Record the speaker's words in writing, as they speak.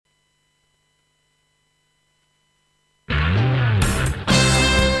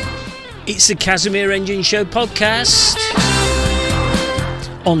It's the Casimir Engine Show Podcast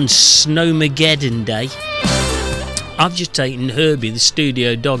on Snowmaggedon Day. I've just taken Herbie, the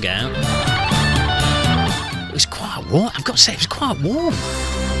studio dog, out. It was quite warm. I've got to say, it was quite warm.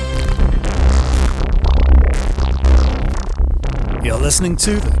 You're listening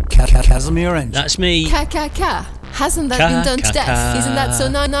to the Casimir Engine. That's me. Ka. Hasn't that been done to death? Isn't that so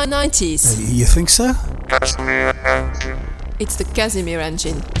 90s? You think so? It's the Casimir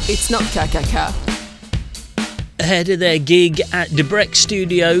Engine. It's not Ka. Ahead of their gig at Debrec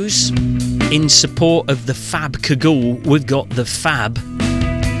Studios in support of the Fab Cagoule, we've got the Fab,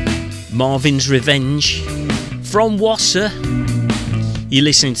 Marvin's Revenge from Wassa. You're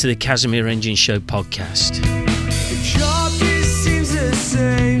listening to the Casimir Engine Show Podcast. The carpet seems the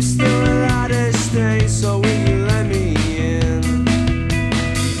same, still a lot of stains, so will you let me in?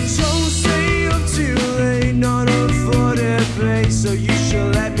 Don't stay up too late, not afford a place, so you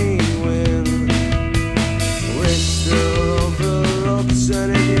should let me win. We're still overlooked,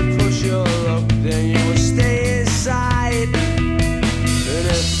 and if you push your luck, then you will stay inside. And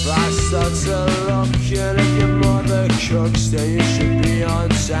if I start to look, and if your mother cooks, then you should be on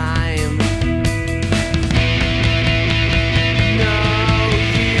time.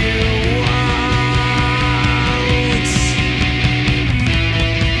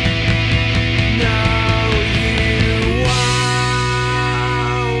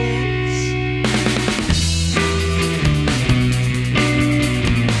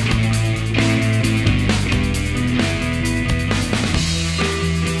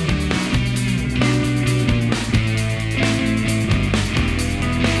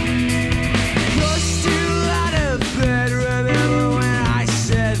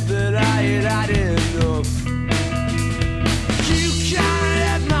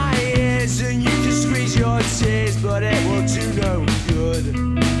 But it will do no good.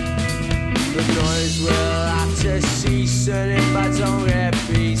 The noise will have to cease, and if I don't get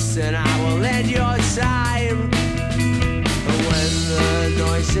peace, then I will end your time. And when the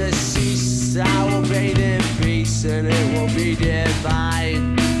noise has ceased, I will bathe in peace, and it will be divine.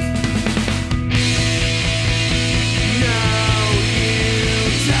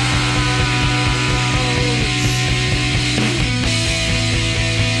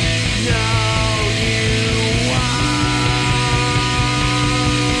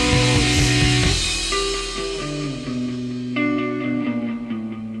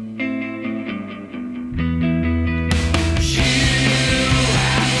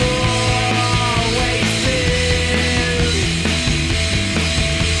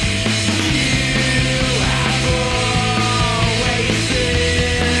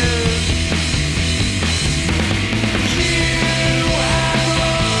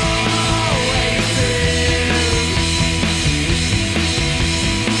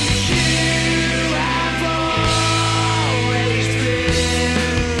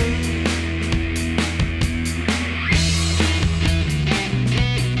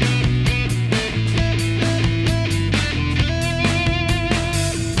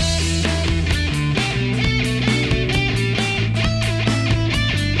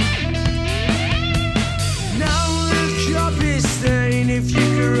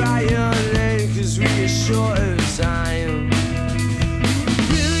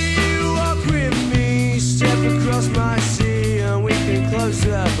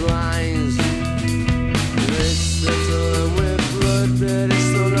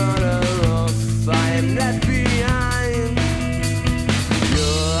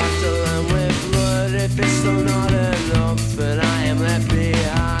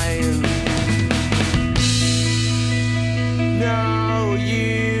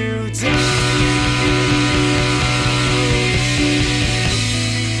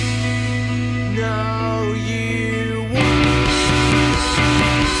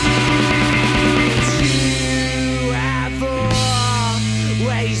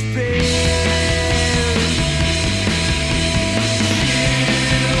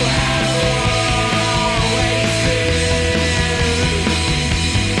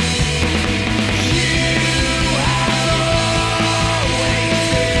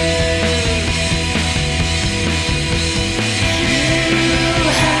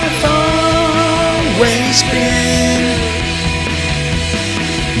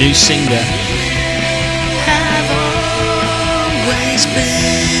 New singer. Have always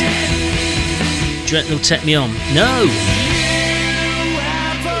been. Do you reckon they'll take me on? No.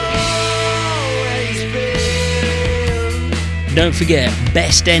 Don't forget,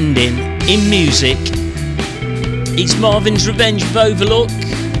 best ending in music. It's Marvin's Revenge of Overlook.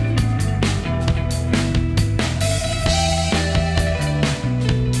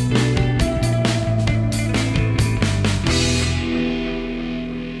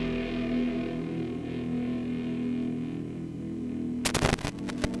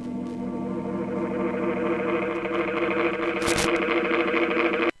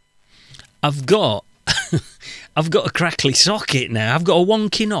 I've got a crackly socket now. I've got a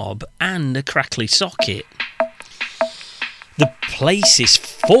wonky knob and a crackly socket. The place is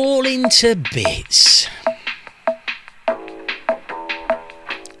falling to bits.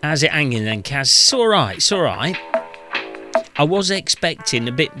 How's it hanging then, Kaz? It's all right. It's all right. I was expecting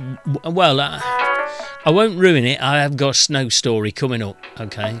a bit... Well, I won't ruin it. I have got a snow story coming up,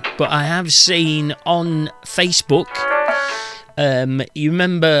 okay? But I have seen on Facebook... you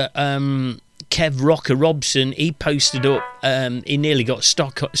remember Kev Rocker Robson? He posted up... he nearly got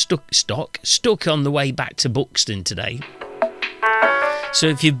stuck on the way back to Buxton today. So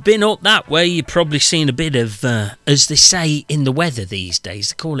if you've been up that way, you've probably seen a bit of, as they say in the weather these days,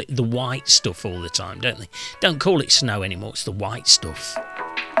 they call it the white stuff all the time, don't they? Don't call it snow anymore, it's the white stuff.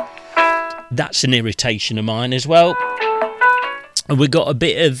 That's an irritation of mine as well. And we've got a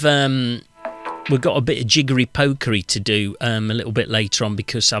bit of jiggery pokery to do a little bit later on,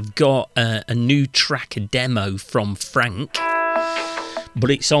 because I've got a new track, a demo from Frank,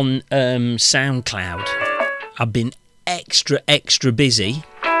 but it's on SoundCloud. I've been extra busy,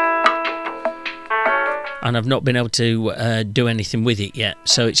 and I've not been able to do anything with it yet,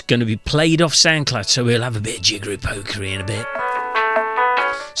 so it's going to be played off SoundCloud, so we'll have a bit of jiggery pokery in a bit.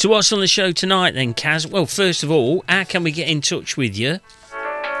 So what's on the show tonight then, Kaz? Well, first of all, how can we get in touch with you?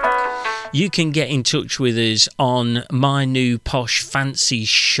 You can get in touch with us on my new posh fancy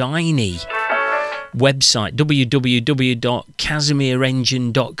shiny website,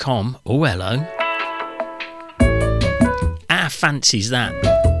 www.CasimirEngine.com. Oh, hello. How fancy's that?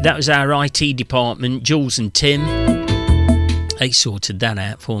 That was our IT department, Jules and Tim. They sorted that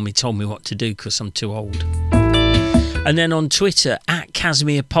out for me, told me what to do because I'm too old. And then on Twitter, at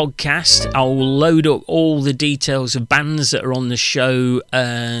Casimir Podcast, I'll load up all the details of bands that are on the show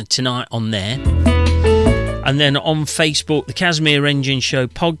tonight on there. And then on Facebook, the Casimir Engine Show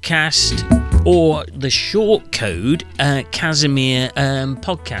Podcast, or the short code, Casimir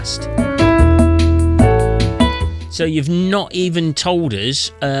Podcast. So you've not even told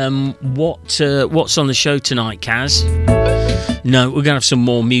us what's on the show tonight, Kaz. No, we're going to have some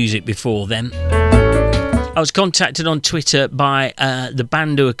more music before then. I was contacted on Twitter by the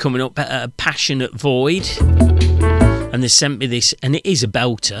band who are coming up, Passionate Void, and they sent me this, and it is a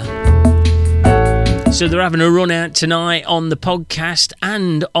belter. So they're having a run out tonight on the podcast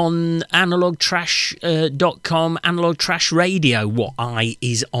and on analogtrash.com, Analog Trash Radio, what I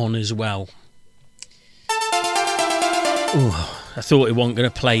is on as well. Ooh, I thought it wasn't going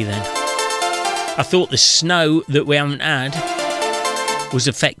to play then. I thought the snow that we haven't had was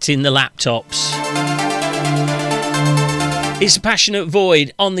affecting the laptops. It's a Passionate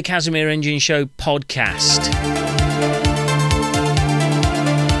Void on the Casimir Engine Show Podcast.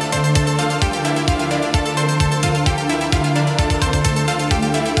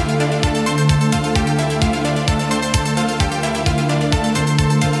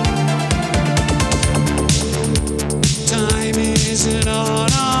 Time isn't on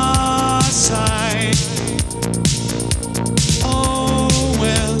our side. Oh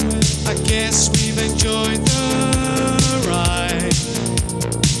well, I guess we've enjoyed the ride.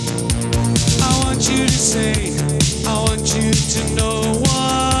 I want you to say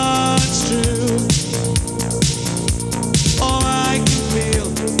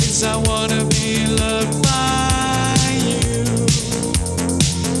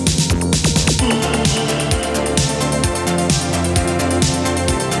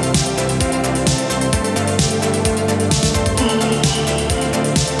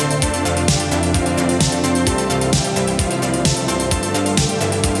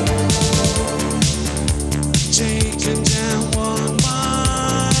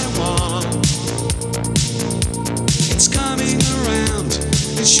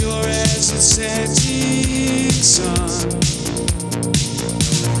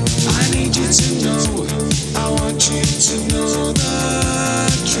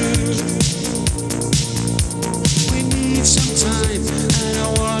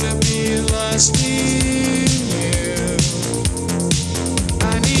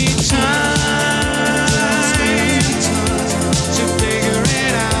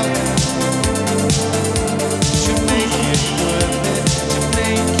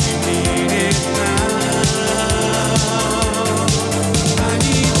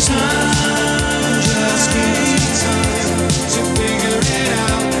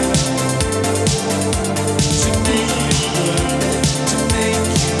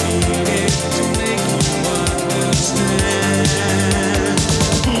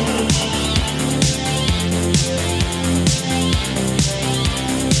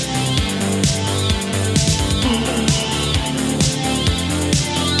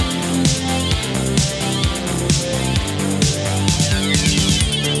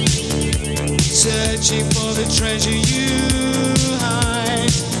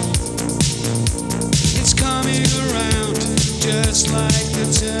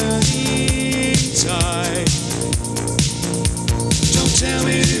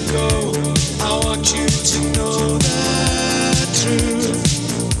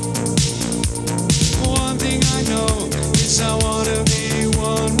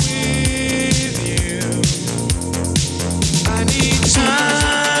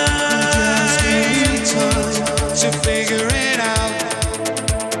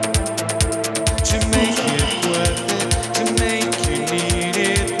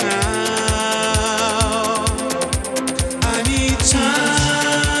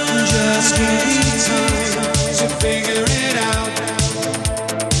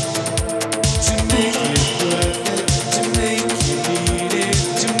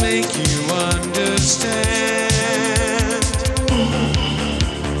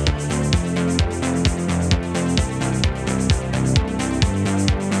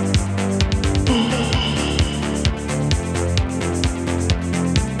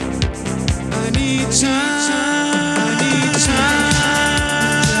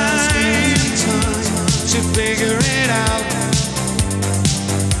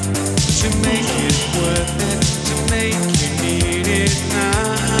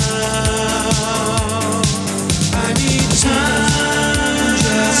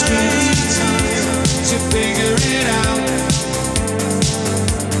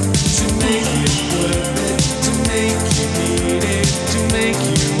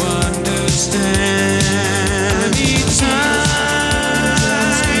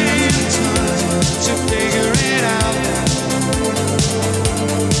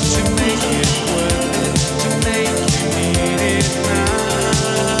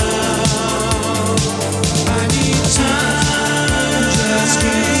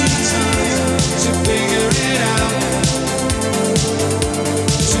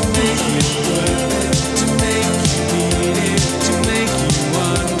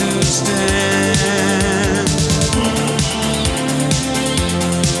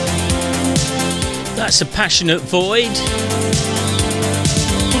That's A Passionate Void.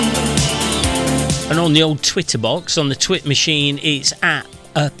 And on the old Twitter box, on the Twit machine, it's at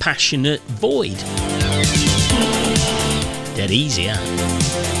A Passionate Void. Dead easy,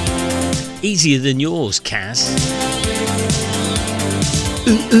 huh? Easier than yours, Cas.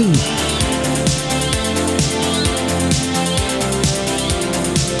 Ooh, ooh.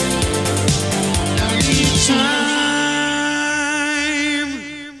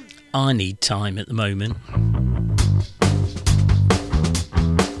 I need time at the moment.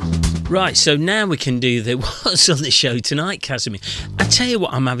 Right, so now we can do the what's on the show tonight, Casimir. I tell you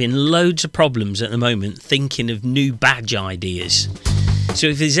what, I'm having loads of problems at the moment thinking of new badge ideas. So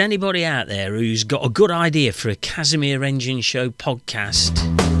if there's anybody out there who's got a good idea for a Casimir Engine Show podcast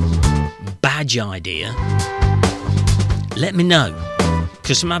badge idea, let me know,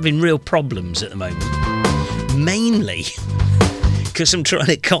 because I'm having real problems at the moment. Mainly because I'm trying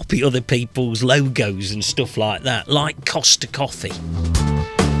to copy other people's logos and stuff like that, like Costa Coffee.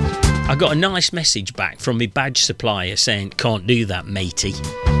 I got a nice message back from my badge supplier saying, can't do that, matey.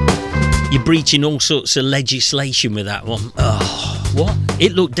 You're breaching all sorts of legislation with that one. Oh, what?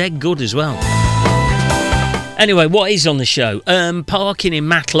 It looked dead good as well. Anyway, what is on the show? Parking in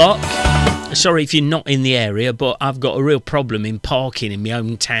Matlock. Sorry if you're not in the area, but I've got a real problem in parking in my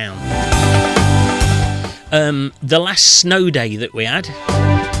own town. The last snow day that we had,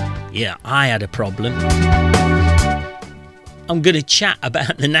 yeah, I had a problem. I'm going to chat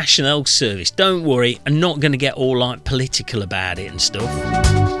about the National Health Service. Don't worry, I'm not going to get all like political about it and stuff.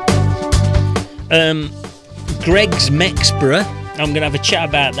 Greg's Mexborough, I'm going to have a chat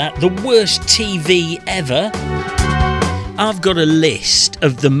about that. The worst TV ever. I've got a list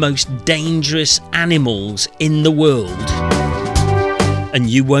of the most dangerous animals in the world, and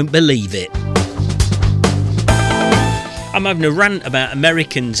you won't believe it. I'm having a rant about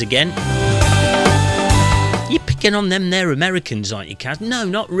Americans again. You're picking on them, they're Americans, aren't you, Cas? No,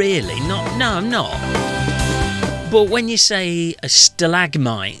 not really. No, I'm not. But when you say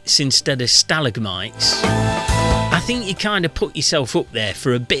stalagmites instead of stalagmites, I think you kind of put yourself up there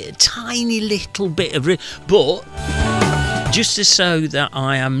for a tiny little bit of... But just to so that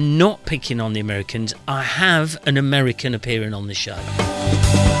I am not picking on the Americans, I have an American appearing on the show.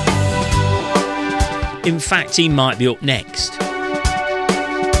 In fact, he might be up next.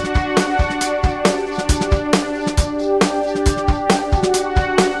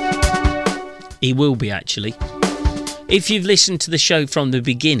 He will be, actually. If you've listened to the show from the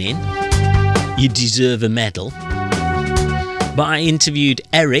beginning, you deserve a medal. But I interviewed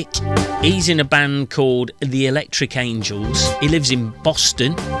Eric. He's in a band called The Electric Angels. He lives in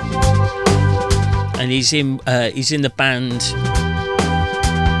Boston. And he's in the band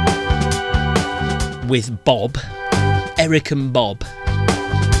with Bob, Eric and Bob.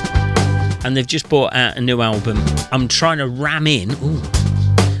 And they've just brought out a new album. I'm trying to ram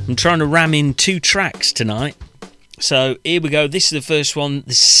in 2 tracks tonight. So here we go. This is the first one.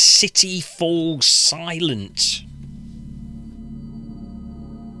 The City Falls Silent.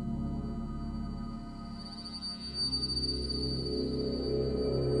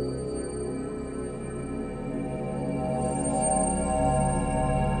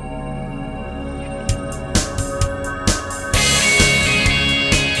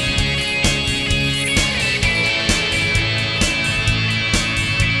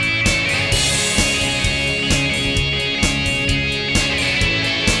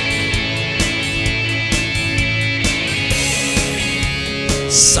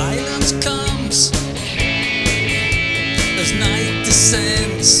 Silence comes as night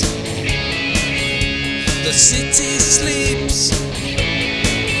descends. The city sleeps,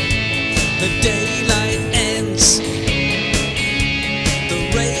 the daylight ends. The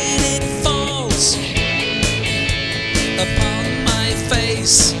rain, it falls upon my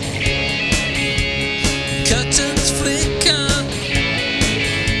face. Curtains flicker,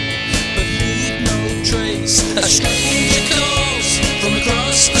 but leave no trace. A stranger calls from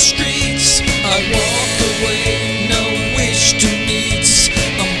across the streets. I walk away, no wish to meet.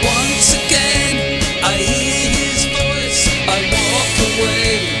 And once again I hear his voice. I walk away,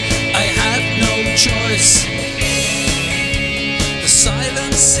 I have no choice. The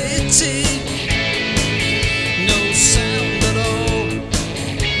silent city, no sound at all.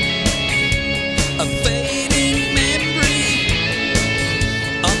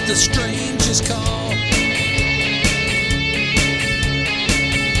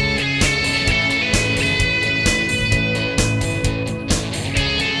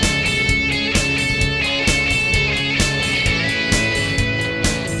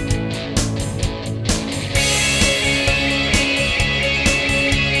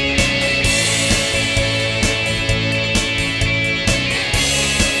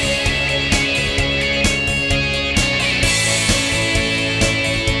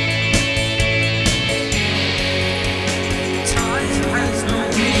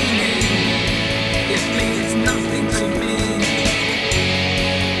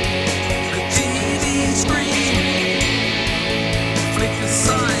 screen, flicker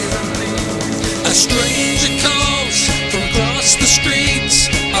silently. A stranger calls from across the street.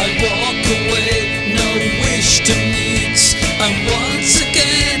 I walk away, no wish to meet. And once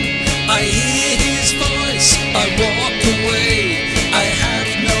again I hear his voice. I walk away, I have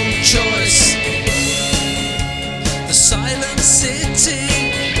no choice. The silent city,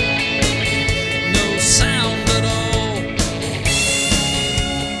 no sound at all.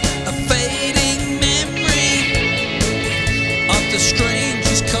 A fading memory of the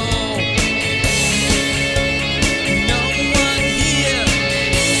stranger's call. No one here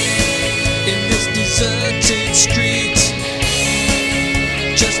in this deserted street.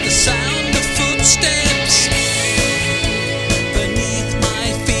 Just the sound of footsteps beneath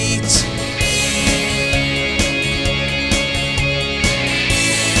my feet.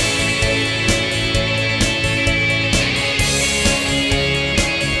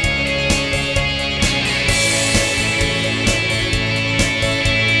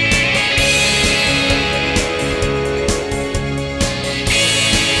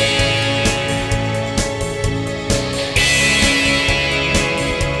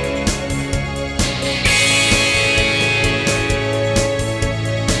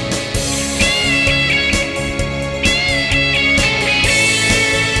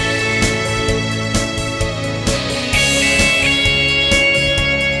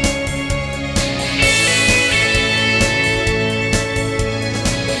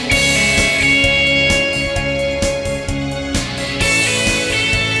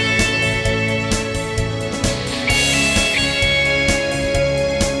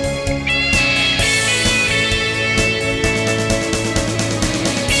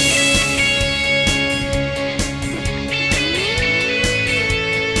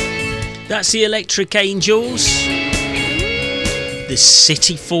 That's the Electric Angels. The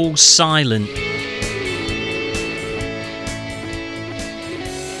city falls silent.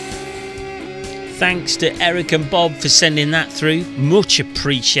 Thanks to Eric and Bob for sending that through. Much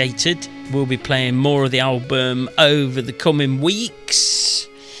appreciated. We'll be playing more of the album over the coming weeks.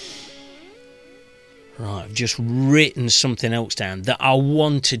 Right, I've just written something else down that I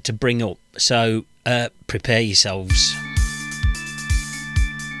wanted to bring up. So prepare yourselves.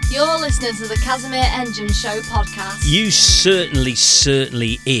 You're listening to the Casimir Engine Show Podcast. You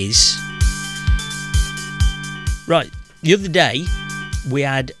certainly is. Right, the other day we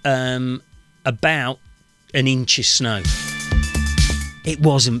had about an inch of snow. It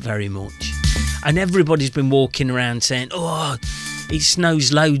wasn't very much. And everybody's been walking around saying, oh, it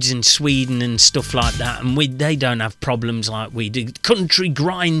snows loads in Sweden and stuff like that, and they don't have problems like we do. Country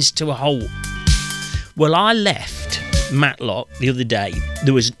grinds to a halt. Well, I left Matlock the other day.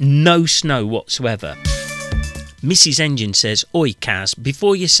 There was no snow whatsoever. Mrs. Engine says, oi Cas,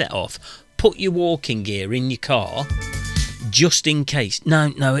 before you set off, put your walking gear in your car just in case.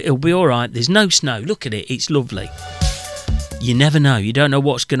 No, it'll be alright, there's no snow, look at it, it's lovely. You never know, you don't know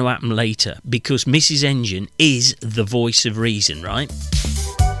what's going to happen later, because Mrs. Engine is the voice of reason, right?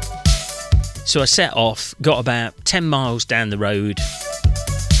 So I set off, got about 10 miles down the road.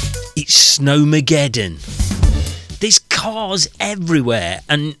 It's Snowmaggedon. There's cars everywhere,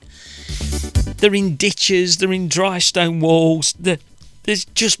 and they're in ditches, they're in dry stone walls. There's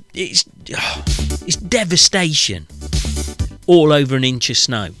just, it's devastation. All over an inch of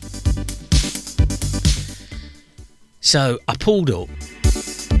snow. So I pulled up,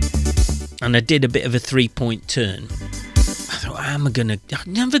 and I did a bit of a 3-point turn. I thought, I'm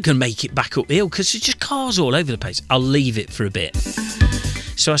never going to make it back up the hill, because there's just cars all over the place. I'll leave it for a bit.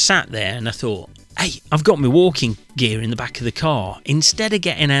 So I sat there and I thought, hey, I've got my walking gear in the back of the car. Instead of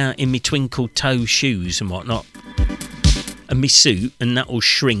getting out in my twinkle toe shoes and whatnot, and my suit, and that will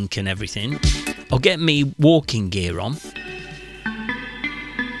shrink and everything, I'll get me walking gear on,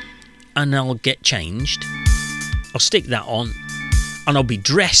 and I'll get changed. I'll stick that on, and I'll be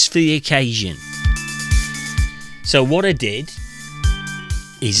dressed for the occasion. So what I did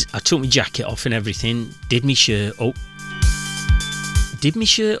is I took my jacket off and everything, did my shirt up. Took my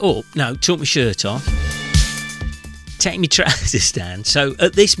shirt off, take my trousers down. So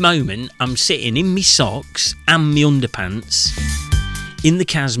at this moment, I'm sitting in my socks and my underpants in the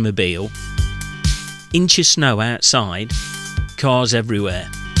Casmobile, inch of snow outside, cars everywhere.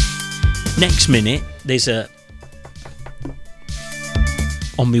 Next minute, there's on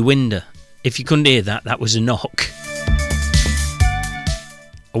my window. If you couldn't hear that, that was a knock.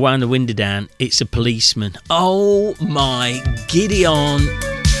 I wound the window down, it's a policeman. Oh my giddy on.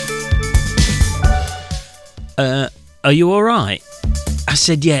 Are you alright? I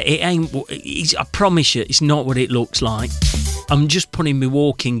said, yeah, it ain't, I promise you, it's not what it looks like. I'm just putting my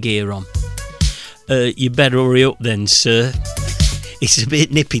walking gear on. You better hurry up then, sir. It's a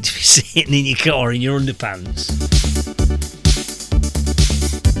bit nippy to be sitting in your car in your underpants.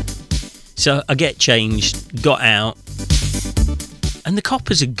 So I get changed, got out, and the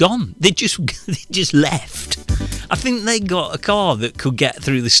coppers are gone. They just left. I think they got a car that could get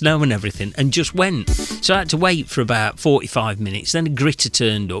through the snow and everything and just went. So I had to wait for about 45 minutes. Then a gritter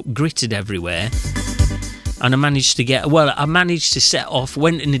turned up, gritted everywhere. And I managed to set off,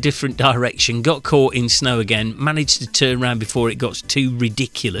 went in a different direction, got caught in snow again, managed to turn around before it got too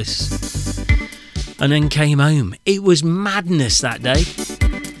ridiculous, and then came home. It was madness that day.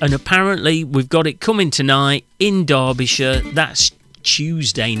 And apparently we've got it coming tonight in Derbyshire. That's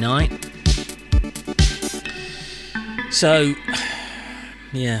Tuesday night. So,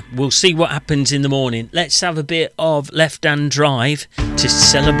 yeah, we'll see what happens in the morning. Let's have a bit of left-hand drive to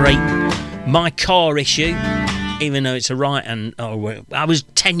celebrate my car issue, even though it's a right-hand... Oh, I was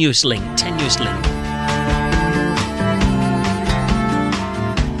tenuous link.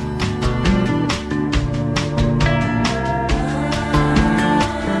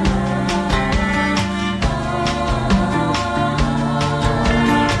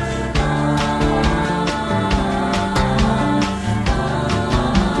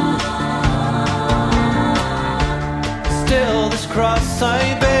 Still this cross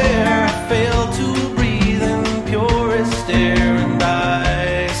I bear, I fail to breathe in purest air, and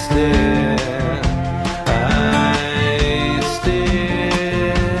I stare,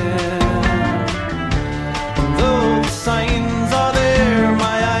 though the signs are there,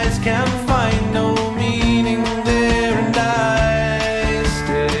 my eyes can find no meaning there, and I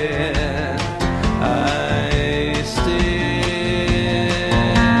stare,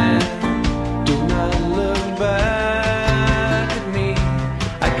 do not look back.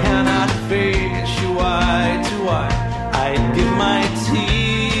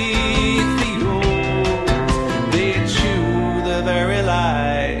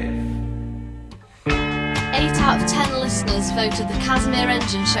 Voted the Casimir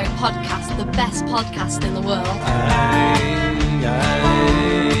Engine Show Podcast the best podcast in the world.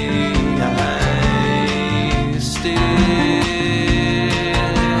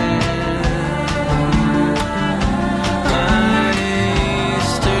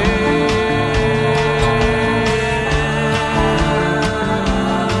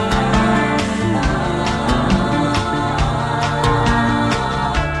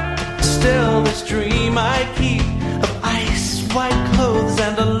 Still this dream I keep, white clothes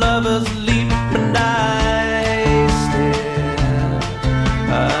and a lover's leap, and I stare,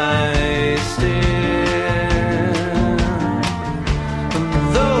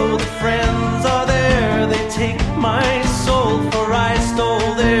 and though the friends are there, they take my soul, for I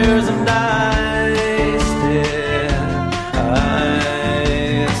stole theirs, and I stare,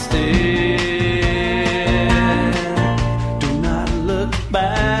 do not look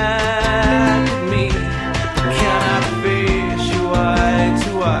back at me, cannot face you eye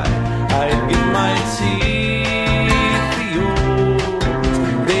to eye. I'd give my teeth for yours,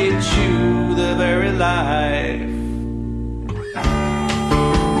 they chew the very life.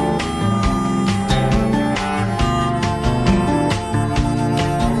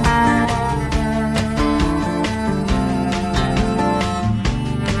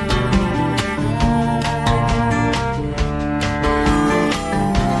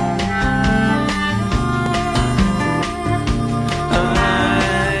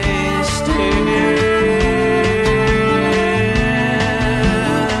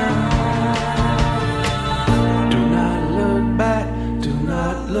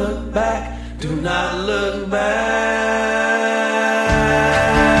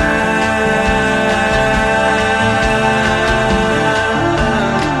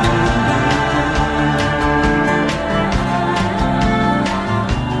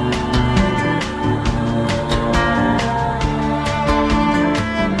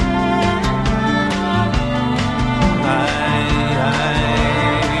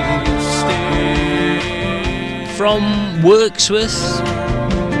 From Worksworth,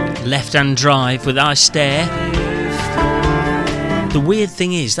 left-hand drive with I Stare. The weird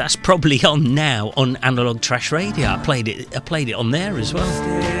thing is that's probably on now on Analog Trash Radio. I played it on there as well.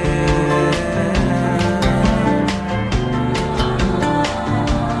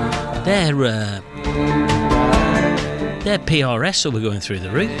 Their PRS will be going through the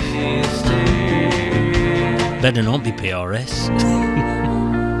roof. Better not be PRS.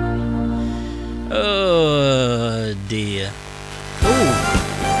 Oh dear.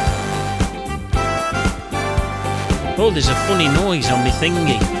 Oh, there's a funny noise on me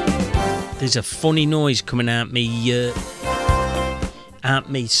thingy. There's a funny noise coming out me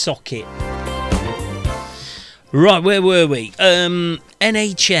socket. Right, where were we?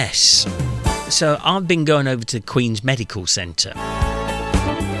 NHS. So I've been going over to Queen's Medical Centre.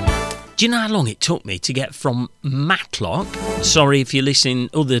 Do you know how long it took me to get from Matlock? Sorry if you're listening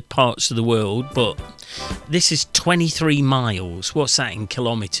other parts of the world, but this is 23 miles. What's that in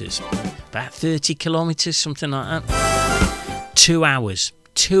kilometres? About 30 kilometres, something like that. 2 hours.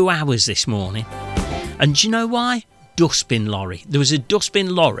 2 hours this morning. And do you know why? Dustbin lorry. There was a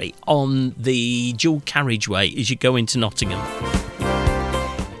dustbin lorry on the dual carriageway as you go into Nottingham.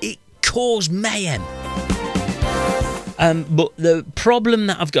 It caused mayhem. But the problem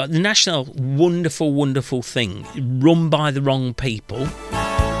that I've got, the National, wonderful, wonderful thing, run by the wrong people.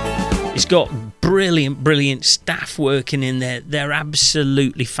 It's got brilliant, brilliant staff working in there. They're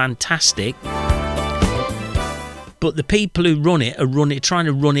absolutely fantastic. But the people who run it are trying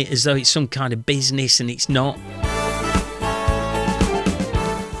to run it as though it's some kind of business, and it's not.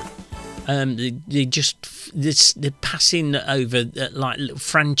 They're passing over like little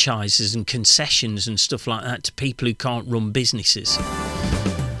franchises and concessions and stuff like that to people who can't run businesses.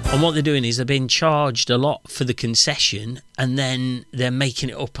 And what they're doing is they're being charged a lot for the concession, and then they're making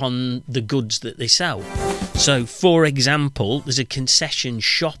it up on the goods that they sell. So, for example, there's a concession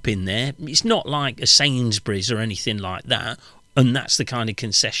shop in there. It's not like a Sainsbury's or anything like that, and that's the kind of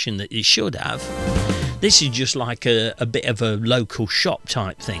concession that you should have. This is just like a bit of a local shop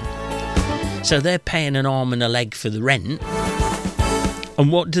type thing. So they're paying an arm and a leg for the rent.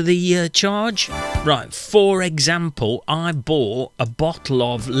 And what do they charge? Right, for example, I bought a bottle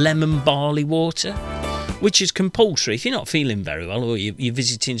of lemon barley water, which is compulsory. If you're not feeling very well, or you're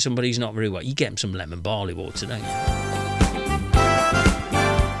visiting somebody who's not very well, you get them some lemon barley water, don't you?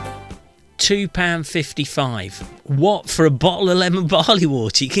 £2.55. What, for a bottle of lemon barley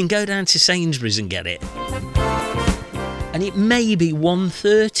water? You can go down to Sainsbury's and get it. And it may be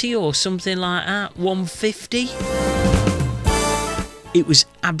 £1.30 or something like that, £1.50. It was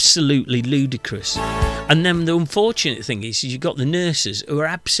absolutely ludicrous. And then the unfortunate thing is you've got the nurses who are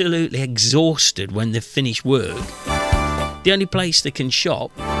absolutely exhausted when they've finished work. The only place they can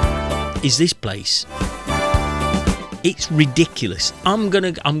shop is this place. It's ridiculous. I'm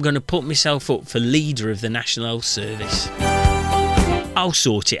gonna put myself up for leader of the National Health Service. I'll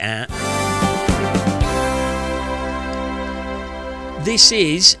sort it out. This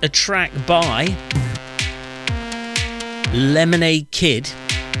is a track by Lemonade Kid.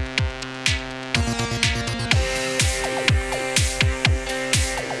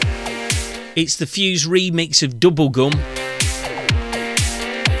 It's the Fuse remix of Bubblegum.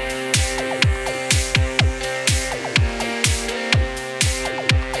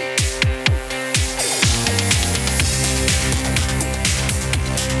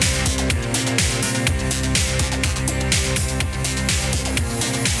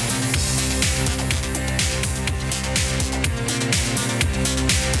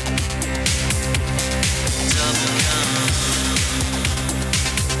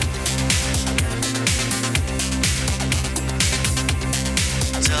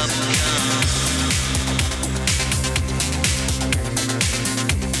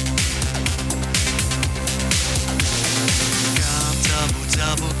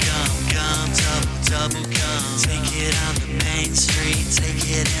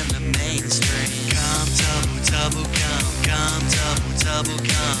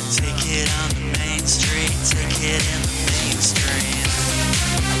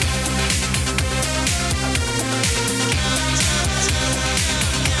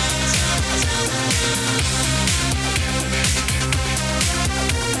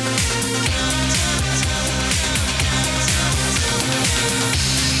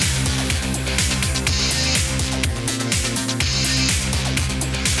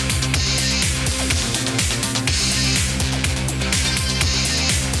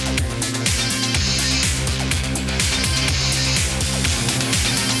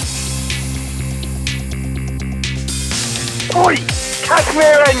 Oi,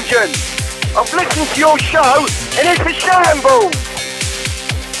 Casimir Engine! I've listened to your show and it's a shambles!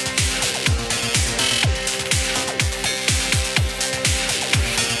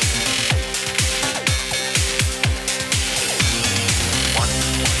 One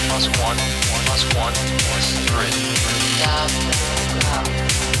plus 3.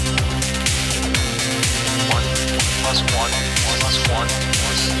 1 plus 1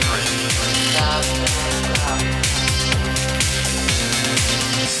 plus 3.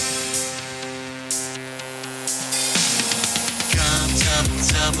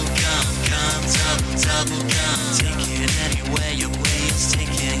 Double gum, take it anywhere you please,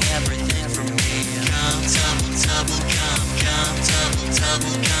 taking everything from me. Double gum,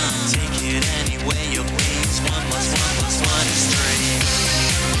 take it anywhere you please. 1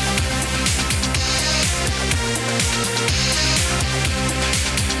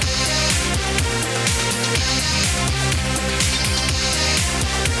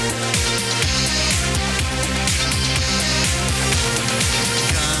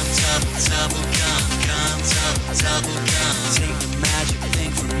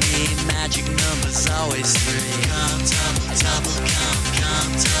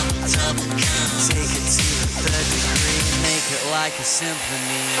 Take it to the third degree, make it like a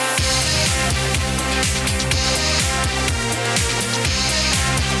symphony.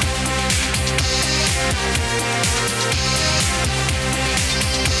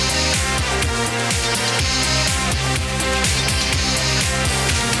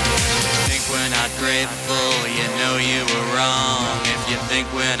 Think we're not grateful, you know you were wrong. If you think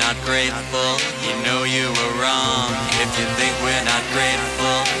we're not grateful, you know you were wrong. If you think we're not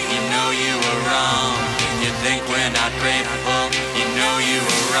grateful, you know you were wrong. If you think we're not grateful, you know you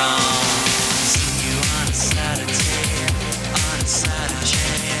were wrong. See you on a Saturday, on a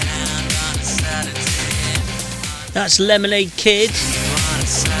Saturday, and on a Saturday. That's Lemonade Kid.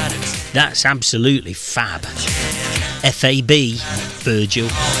 That's absolutely fab. F-A-B, Virgil.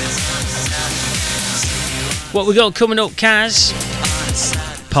 What we got coming up, Cas?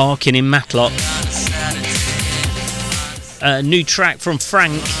 Parking in Matlock. A new track from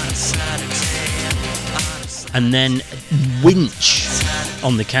Frank. And then Wynch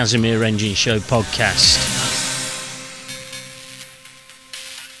on the Casimir Engine Show Podcast.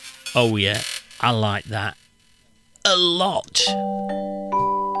 Oh yeah, I like that a lot.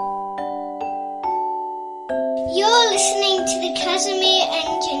 You're listening to the Casimir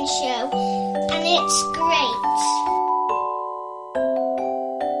Engine Show, and it's great.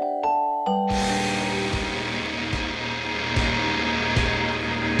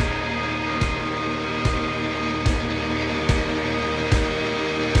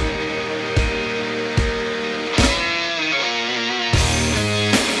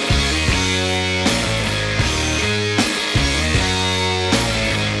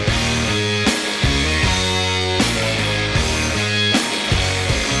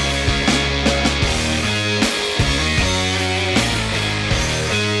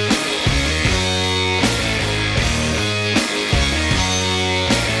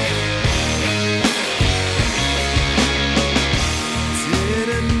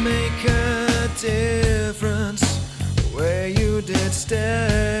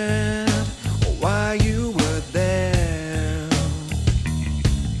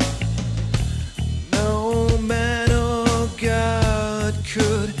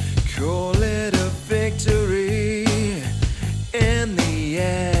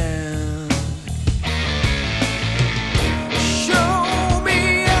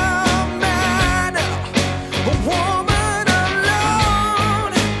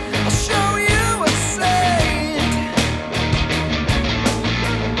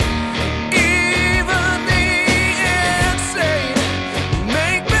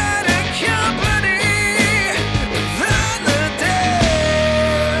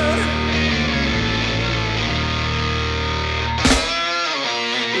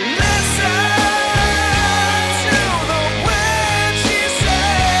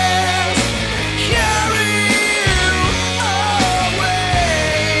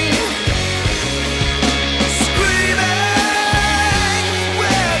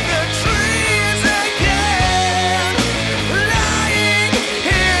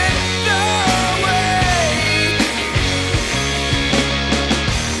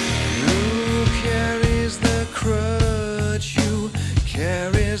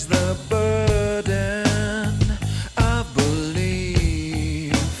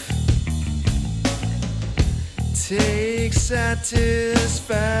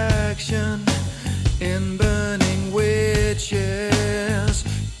 Satisfaction in burning witches,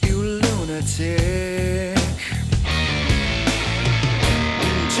 you lunatic.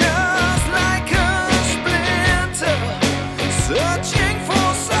 Just like a splinter, searching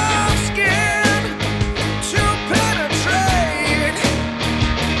for soft skin to penetrate.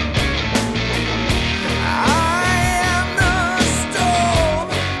 I am the stove,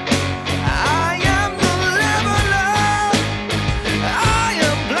 I am the leveler, I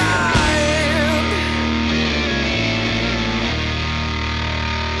am blind.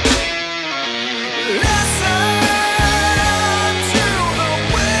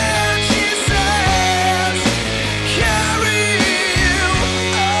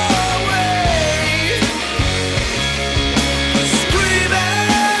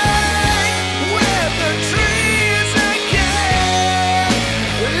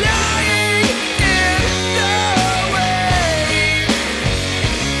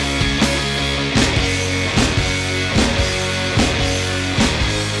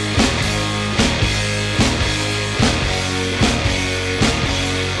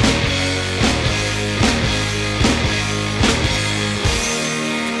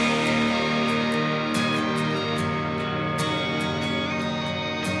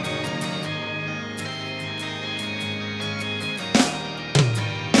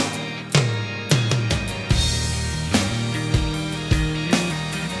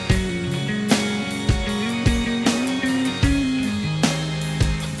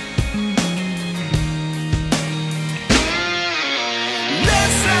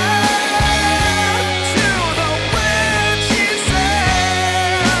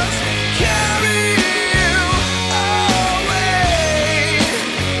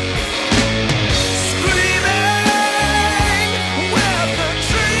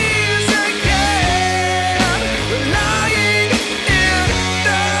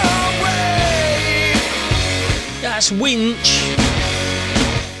 Wynch.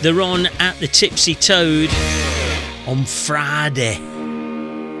 They're on at the Tipsy Toad on Friday.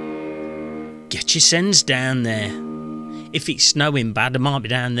 Get your sends down there. If it's snowing bad, I might be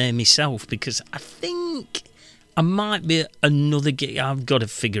down there myself, because I think I might be another gig. I've got to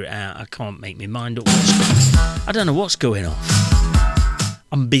figure it out. I can't make my mind up. I don't know what's going on.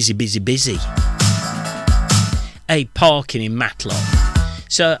 I'm busy. Hey, parking in Matlock.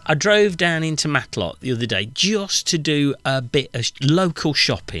 So I drove down into Matlock the other day just to do a bit of local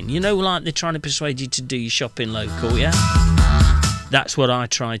shopping. You know, like they're trying to persuade you to do your shopping local, yeah? That's what I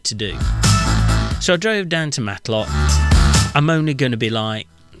tried to do. So I drove down to Matlock. I'm only going to be like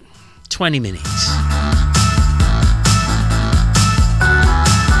 20 minutes.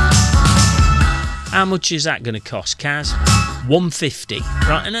 How much is that going to cost, Cas? $1.50,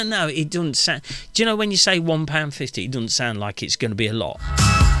 right? And I know it doesn't sound. Do you know when you say £1.50, it doesn't sound like it's going to be a lot.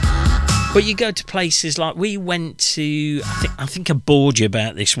 But you go to places like we went to. I think I bored you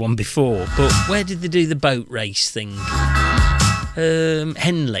about this one before. But where did they do the boat race thing?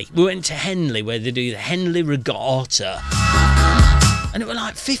 Henley. We went to Henley where they do the Henley Regatta, and it was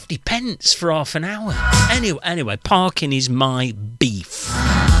like 50 pence for half an hour. Anyway, parking is my beef.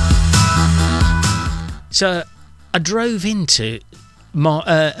 So I drove into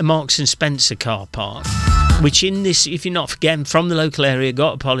Marks and Spencer car park, which in this, if you're not forgetting, from the local area,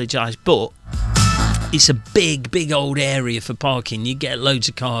 got to apologise, but it's a big old area for parking. You get loads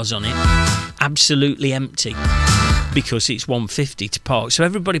of cars on it, absolutely empty, because it's $1.50 to park. So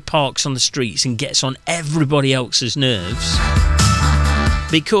everybody parks on the streets and gets on everybody else's nerves.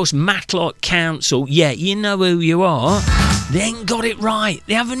 Because Matlock Council, yeah, you know who you are, they ain't got it right.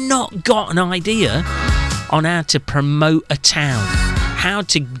 They haven't not got an idea on how to promote a town, how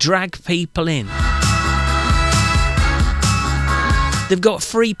to drag people in. They've got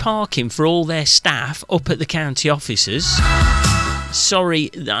free parking for all their staff up at the county offices. Sorry,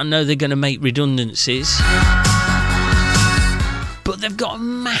 I know they're going to make redundancies, but they've got a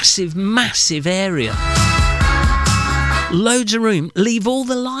massive area. Loads of room. Leave all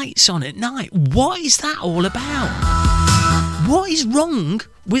the lights on at night. What is that all about? What is wrong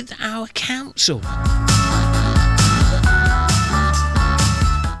with our council?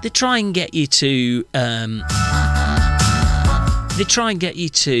 They try and get you to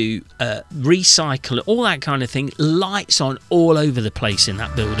recycle, all that kind of thing. Lights on all over the place in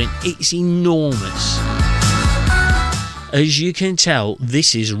that building. It's enormous. As you can tell,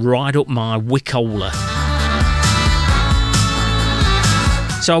 this is right up my wickola.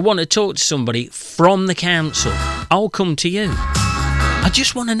 So I want to talk to somebody from the council. I'll come to you. I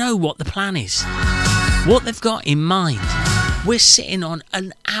just want to know what the plan is, what they've got in mind. We're sitting on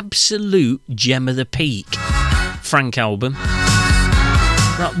an absolute gem of the peak, Frank Album.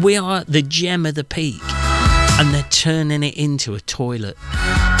 Right, we are the gem of the peak, and they're turning it into a toilet.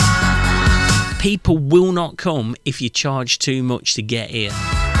 People will not come if you charge too much to get here.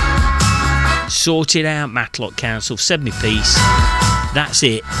 Sort it out, Matlock Council. 70p. That's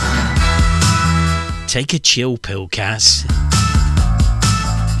it. Take a chill pill, Cas.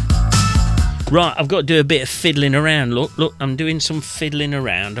 Right, I've got to do a bit of fiddling around. Look, I'm doing some fiddling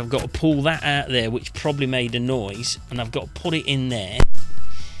around. I've got to pull that out there, which probably made a noise, and I've got to put it in there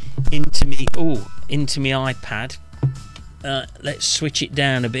into me iPad. Let's switch it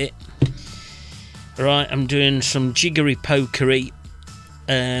down a bit. Right, I'm doing some jiggery pokery.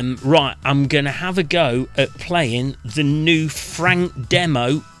 Right, I'm going to have a go at playing the new Frank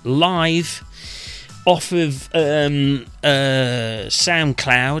demo live off of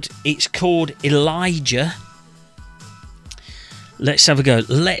SoundCloud. It's called Elijah. Let's have a go.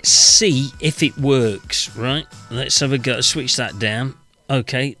 Let's see if it works. Right, let's have a go. Switch that down.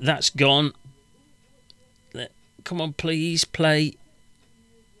 Okay, that's gone. Come on, please play.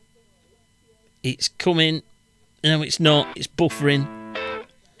 It's coming. No, it's not. It's buffering.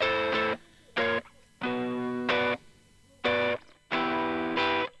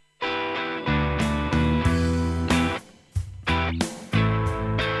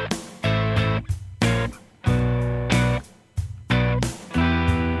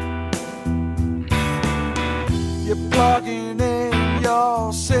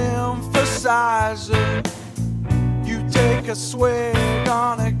 You take a swig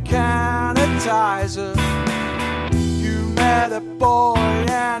on a canitizer. You met a boy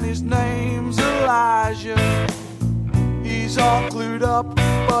and his name's Elijah. He's all glued up,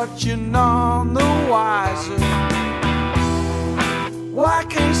 but you're none the wiser. Why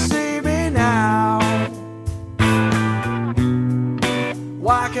can't you see me now?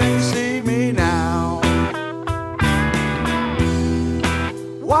 Why can't you see me now?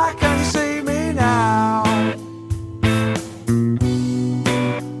 Why can't you see me now?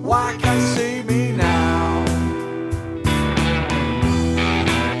 Why can't you see me now?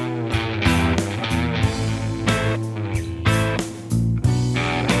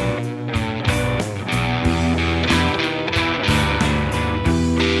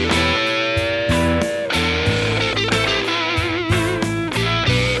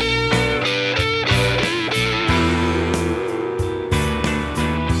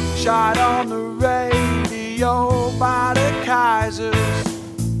 Shot on the radio by the Kaisers.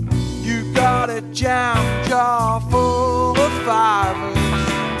 You got a jam jar full of fivers.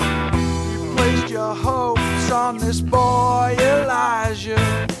 You placed your hopes on this boy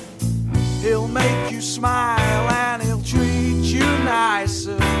Elijah. He'll make you smile and he'll treat you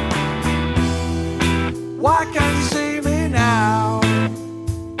nicer. Why can't you see me now?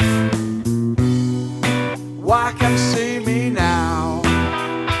 Why can't you see me now?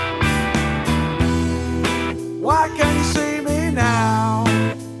 Why can't you see me now?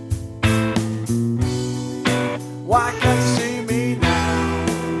 Why can't you see me now?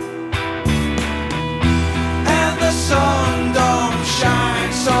 And the sun don't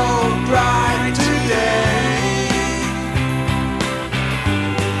shine so bright today.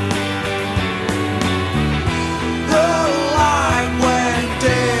 The light went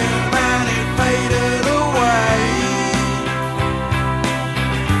dim and it faded away.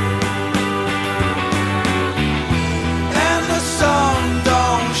 And the sun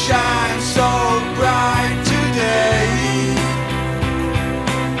don't shine so bright today.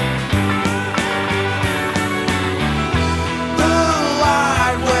 The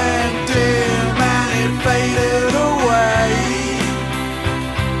light went dim and it faded away.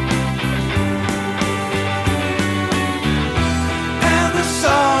 And the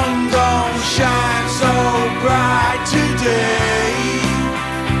sun don't shine so bright today.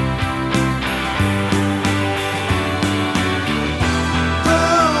 The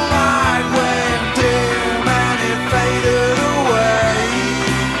light went dim and it faded away.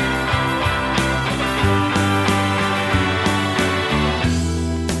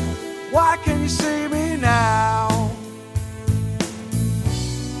 Why can't you see me now?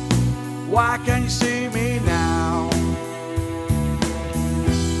 Why can't you see me now?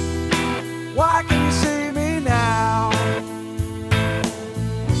 Why can't you see me now?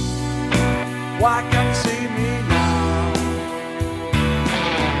 Why can't you see me now?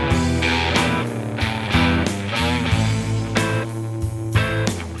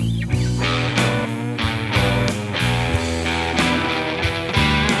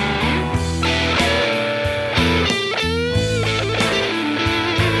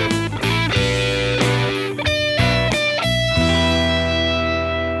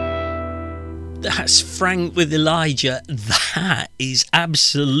 That's Frank with Elijah. That is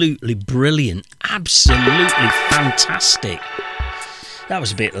absolutely brilliant. Absolutely fantastic. That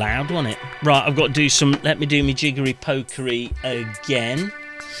was a bit loud, wasn't it? Right, I've got to do some... Let me do my jiggery pokery again.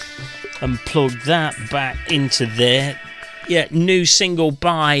 And plug that back into there. Yeah, new single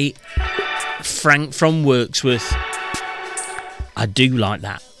by Frank from Worksworth. I do like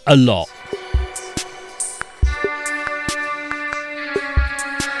that a lot.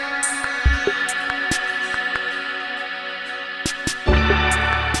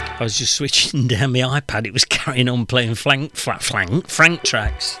 I was just switching down my iPad. It was carrying on playing Frank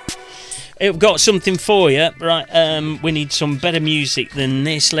tracks. I've got something for you. Right, we need some better music than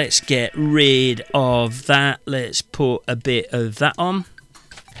this. Let's get rid of that. Let's put a bit of that on.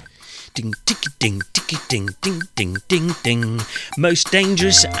 Ding, ding, ding, ding, ding, ding, ding, ding, ding. Most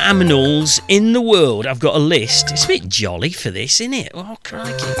dangerous animals in the world. I've got a list. It's a bit jolly for this, isn't it? Oh,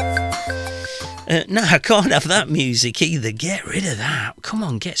 crikey. No, I can't have that music either. Get rid of that. Come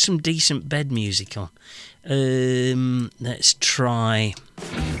on, get some decent bed music on. Let's try...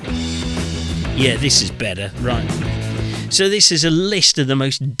 Yeah, this is better. Right. So this is a list of the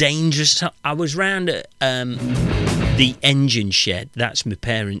most dangerous... I was round at the engine shed. That's my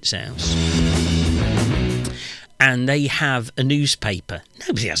parents' house. And they have a newspaper.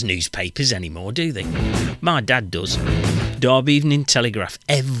 Nobody has newspapers anymore, do they? My dad does. Derby Evening Telegraph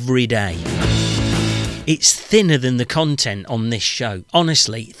every day. It's thinner than the content on this show.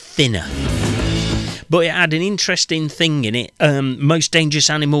 Honestly, thinner. But it had an interesting thing in it. Most dangerous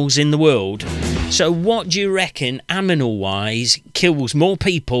animals in the world. So what do you reckon, aminal-wise, kills more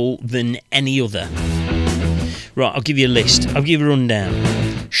people than any other? Right, I'll give you a list. I'll give you a rundown.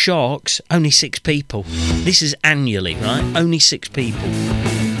 Sharks, only 6 people. This is annually, right? Only 6 people.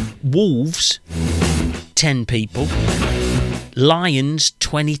 Wolves, 10 people. Lions,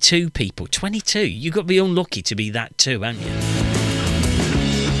 22 people. 22? You've got to be unlucky to be that too, haven't you?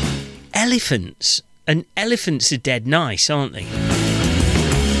 Elephants. And elephants are dead nice, aren't they?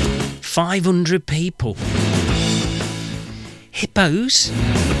 500 people. Hippos,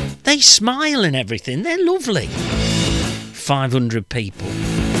 they smile and everything. They're lovely. 500 people.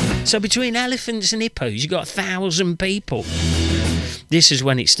 So between elephants and hippos, you've got 1,000 people. This is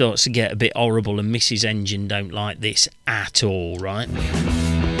when it starts to get a bit horrible, and Mrs. Engine don't like this at all, right?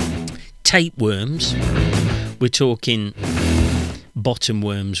 Tapeworms. We're talking bottom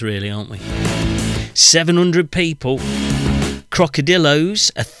worms, really, aren't we? 700 people.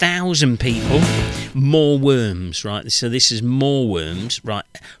 Crocodillos, 1,000 people. More worms, right? So this is more worms, right?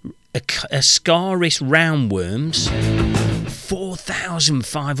 Ascaris roundworms,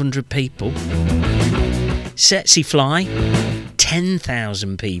 4,500 people. Tsetse fly,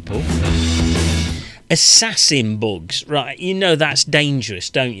 10,000 people. Assassin bugs, right? You know that's dangerous,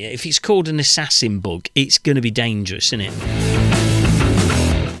 don't you? If it's called an assassin bug, it's going to be dangerous, isn't it?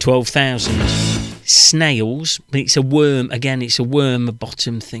 12,000. Snails, it's a worm. Again, it's a worm, a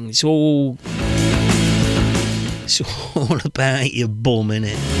bottom thing. It's all about your bum,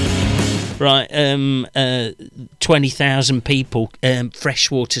 innit? Right, 20,000 people,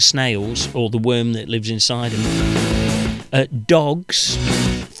 freshwater snails, or the worm that lives inside them. Dogs,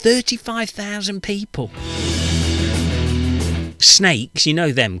 35,000 people. Snakes, you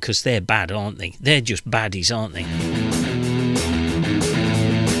know them because they're bad, aren't they? They're just baddies, aren't they?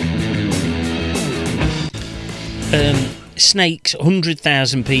 Snakes,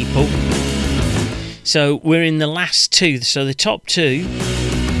 100,000 people. So we're in the last 2. So the top 2,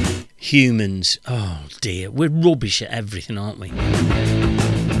 humans. Oh dear, we're rubbish at everything, aren't we?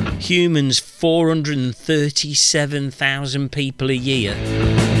 Humans, 437,000 people a year.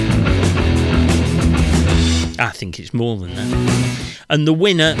 I think it's more than that. And the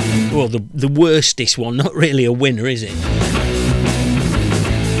winner, well, the worstest one, not really a winner, is it?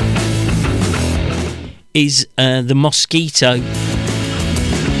 Is the mosquito.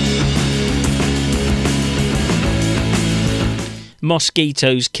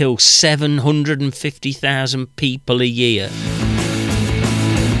 Mosquitoes kill 750,000 people a year.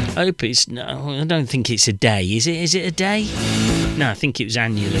 I don't think it's a day. Is it? Is it a day? No, I think it was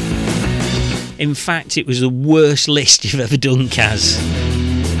annually. In fact, it was the worst list you've ever done, Cas.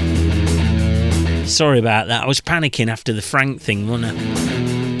 Sorry about that. I was panicking after the Frank thing, wasn't I?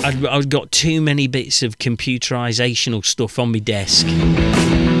 I've got too many bits of computerisational stuff on my desk.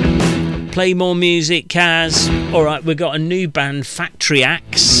 Play more music, Cas. Alright, we've got a new band, Factory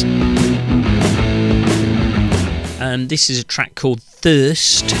Axe. And this is a track called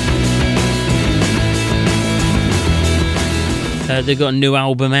Thirst. They've got a new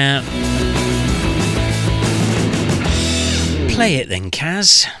album out. Play it then,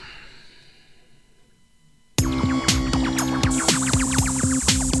 Cas.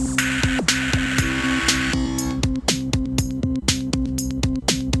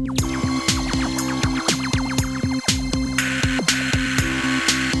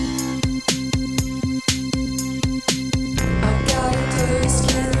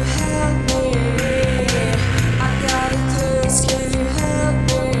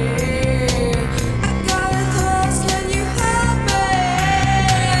 Can you help me?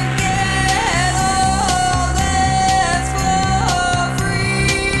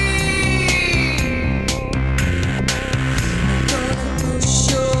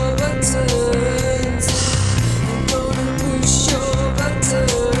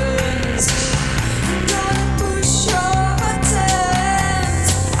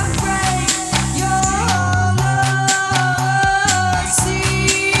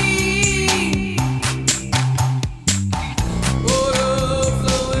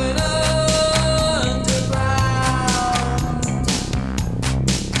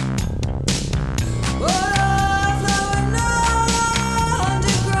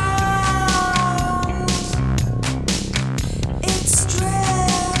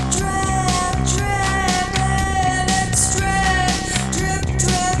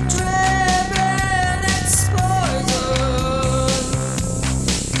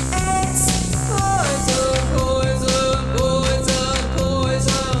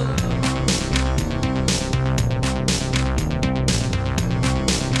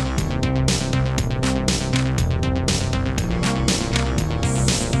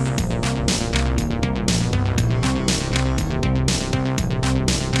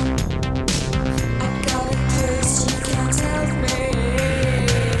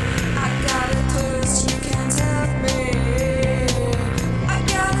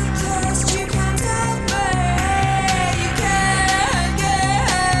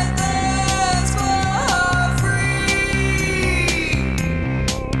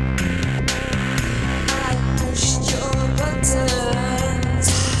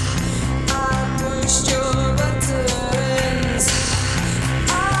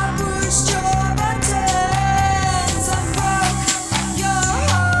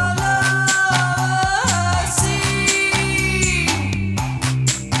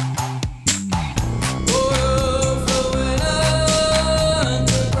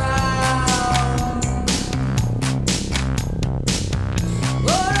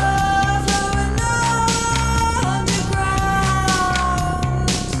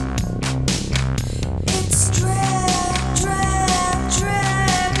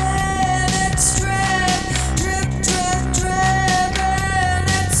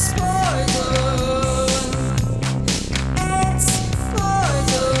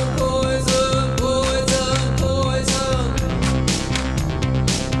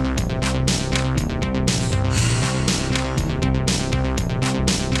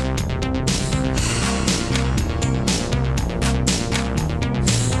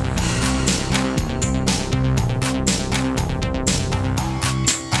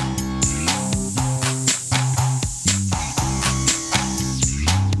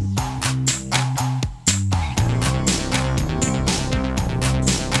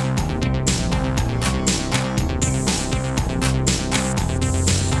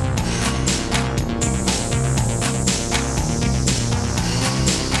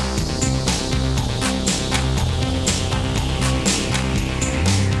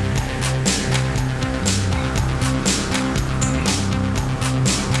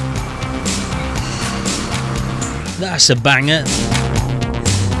 That's a banger.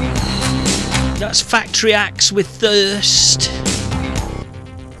 That's Factory Axe with Thirst.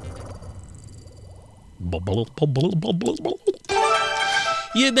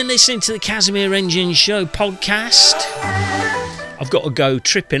 You've been listening to the Casimir Engine Show podcast. I've got to go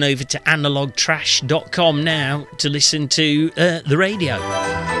tripping over to analogtrash.com now to listen to the radio.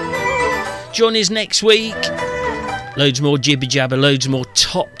 Join us next week. Loads more jibber jabber, loads more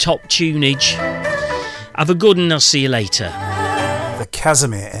top tunage. Have a good one, I'll see you later. The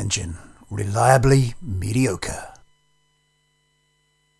Casimir Engine, reliably mediocre.